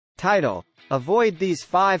Title: Avoid these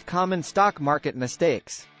 5 common stock market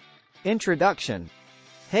mistakes. Introduction.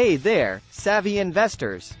 Hey there, savvy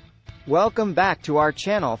investors! Welcome back to our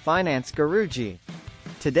channel Finance Guruji.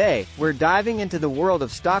 Today, we're diving into the world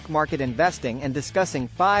of stock market investing and discussing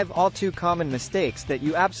 5 all too common mistakes that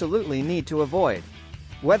you absolutely need to avoid.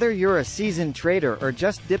 Whether you're a seasoned trader or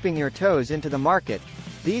just dipping your toes into the market,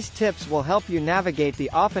 these tips will help you navigate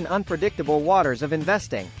the often unpredictable waters of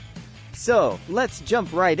investing. So, let's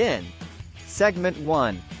jump right in. Segment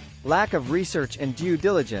 1. Lack of research and due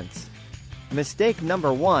diligence. Mistake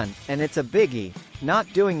number 1, and it's a biggie: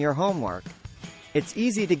 not doing your homework. It's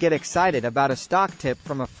easy to get excited about a stock tip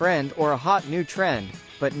from a friend or a hot new trend,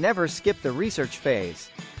 but never skip the research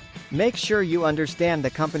phase. Make sure you understand the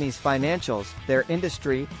company's financials, their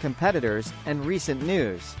industry, competitors, and recent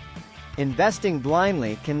news. Investing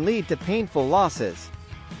blindly can lead to painful losses.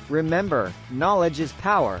 Remember, knowledge is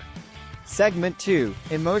power. Segment 2.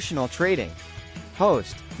 Emotional trading.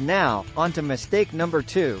 Host. Now, onto mistake number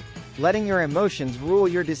 2. Letting your emotions rule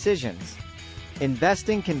your decisions.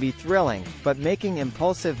 Investing can be thrilling, but making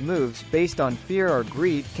impulsive moves based on fear or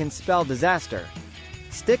greed can spell disaster.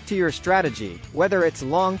 Stick to your strategy, whether it's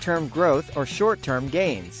long-term growth or short-term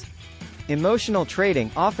gains. Emotional trading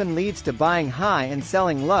often leads to buying high and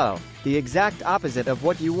selling low, the exact opposite of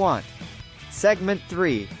what you want. Segment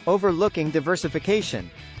 3. Overlooking diversification.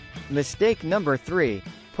 Mistake number 3.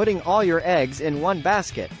 Putting all your eggs in one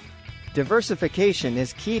basket. Diversification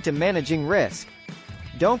is key to managing risk.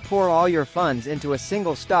 Don't pour all your funds into a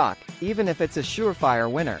single stock, even if it's a surefire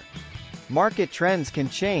winner. Market trends can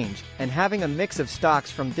change, and having a mix of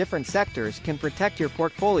stocks from different sectors can protect your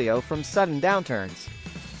portfolio from sudden downturns.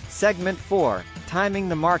 Segment 4. Timing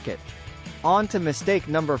the market. On to mistake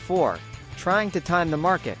number 4. Trying to time the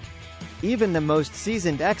market. Even the most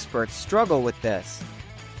seasoned experts struggle with this.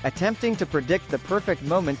 Attempting to predict the perfect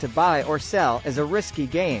moment to buy or sell is a risky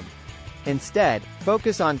game. Instead,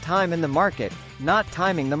 focus on time in the market, not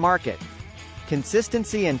timing the market.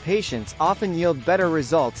 Consistency and patience often yield better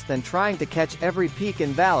results than trying to catch every peak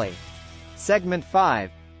and valley. Segment 5.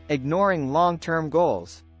 Ignoring long-term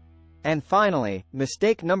goals. And finally,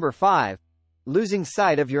 mistake number 5. Losing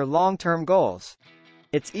sight of your long-term goals.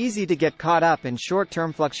 It's easy to get caught up in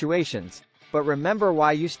short-term fluctuations, but remember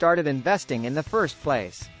why you started investing in the first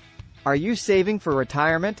place. Are you saving for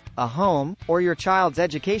retirement, a home, or your child's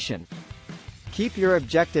education? Keep your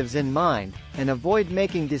objectives in mind, and avoid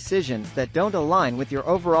making decisions that don't align with your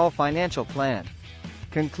overall financial plan.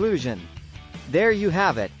 Conclusion. There you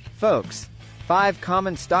have it, folks. 5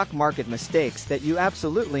 common stock market mistakes that you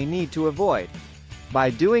absolutely need to avoid. By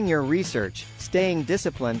doing your research, staying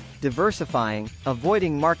disciplined, diversifying,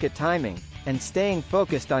 avoiding market timing, and staying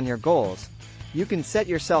focused on your goals, you can set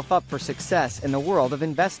yourself up for success in the world of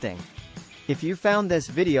investing. If you found this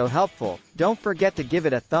video helpful, don't forget to give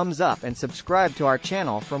it a thumbs up and subscribe to our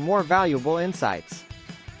channel for more valuable insights.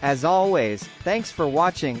 As always, thanks for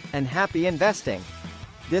watching, and happy investing.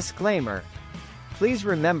 Disclaimer. Please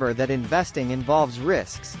remember that investing involves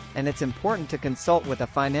risks, and it's important to consult with a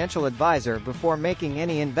financial advisor before making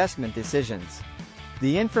any investment decisions.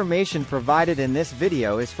 The information provided in this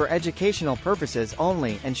video is for educational purposes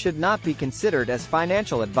only and should not be considered as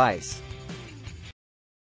financial advice.